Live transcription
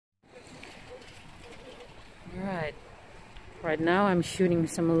Right now I'm shooting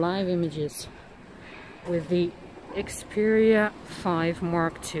some live images with the Xperia 5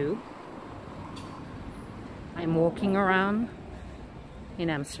 Mark II. I'm walking around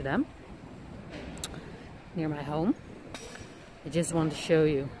in Amsterdam, near my home. I just want to show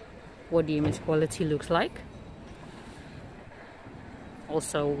you what the image quality looks like.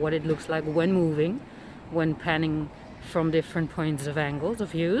 Also what it looks like when moving, when panning from different points of angles of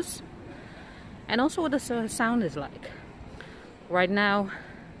views. And also what the sound is like. Right now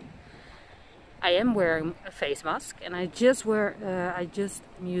I am wearing a face mask and I just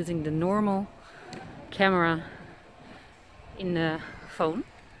am using the normal camera in the phone.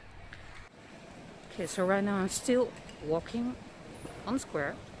 Okay, so right now I'm still walking on the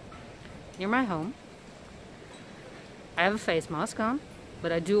square near my home. I have a face mask on,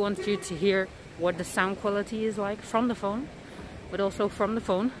 but I do want you to hear what the sound quality is like from the phone, but also from the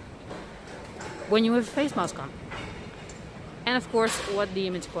phone when you have a face mask on. And of course what the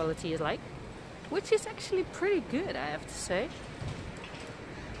image quality is like, which is actually pretty good, I have to say.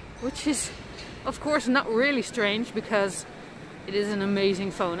 Which is of course not really strange because it is an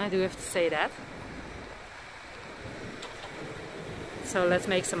amazing phone, I do have to say that. So let's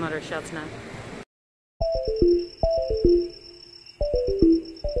make some other shots now.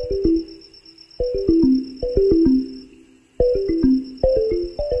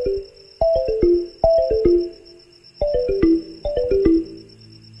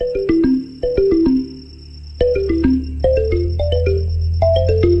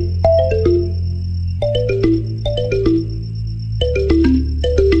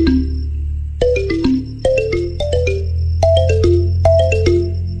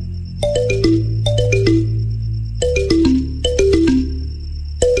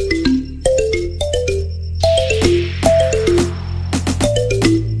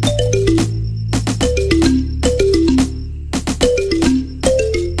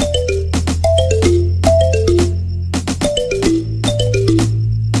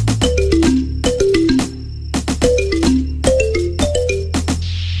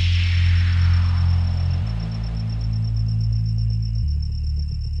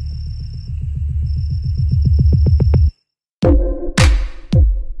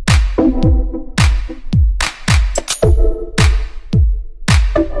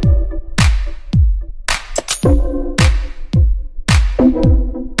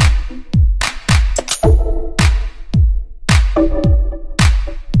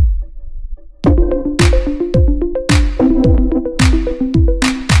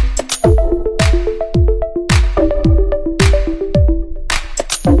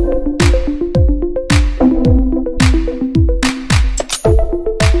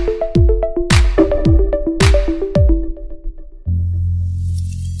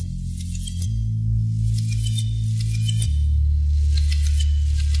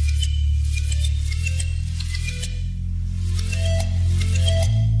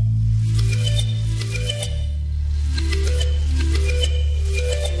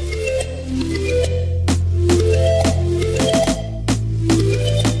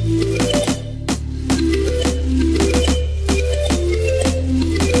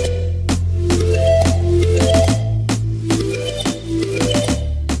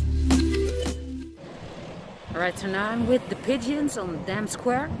 Alright, so now I'm with the pigeons on the damn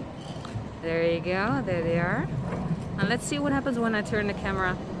square. There you go, there they are. And let's see what happens when I turn the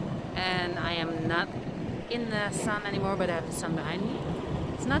camera and I am not in the sun anymore, but I have the sun behind me.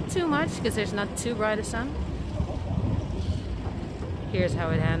 It's not too much because there's not too bright a sun. Here's how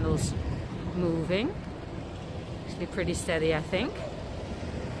it handles moving. Actually pretty steady, I think.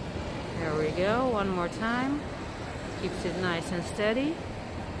 There we go, one more time. Keeps it nice and steady.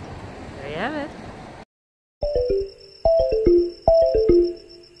 There you have it.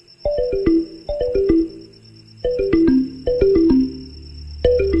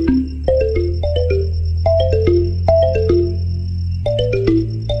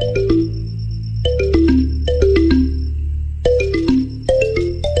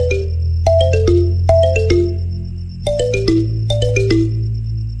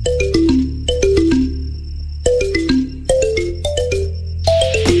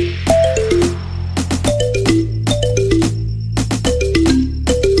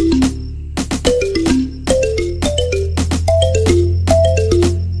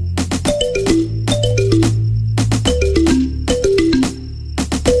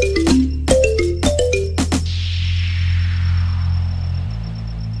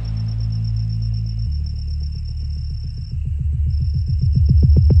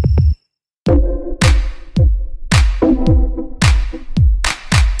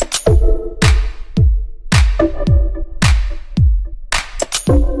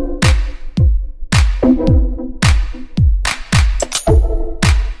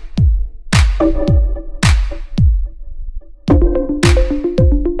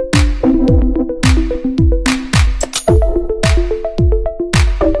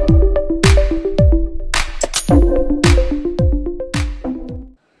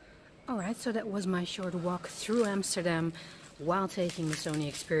 was my short walk through Amsterdam while taking the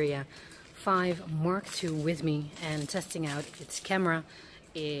Sony Xperia 5 Mark II with me and testing out its camera,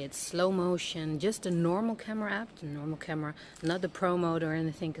 its slow motion, just a normal camera app, the normal camera, not the Pro mode or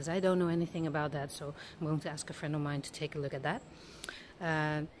anything, because I don't know anything about that, so I'm going to ask a friend of mine to take a look at that.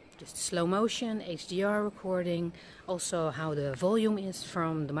 Just slow motion, HDR recording, also how the volume is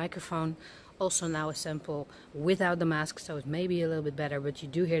from the microphone. Also now a sample without the mask, so it may be a little bit better, but you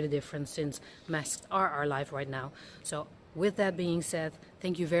do hear the difference since masks are our life right now. So with that being said,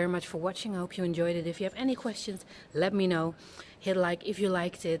 thank you very much for watching. I hope you enjoyed it. If you have any questions, let me know. Hit like if you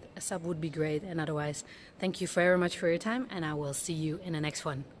liked it. A sub would be great. And otherwise, thank you very much for your time, and I will see you in the next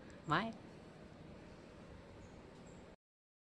one. Bye.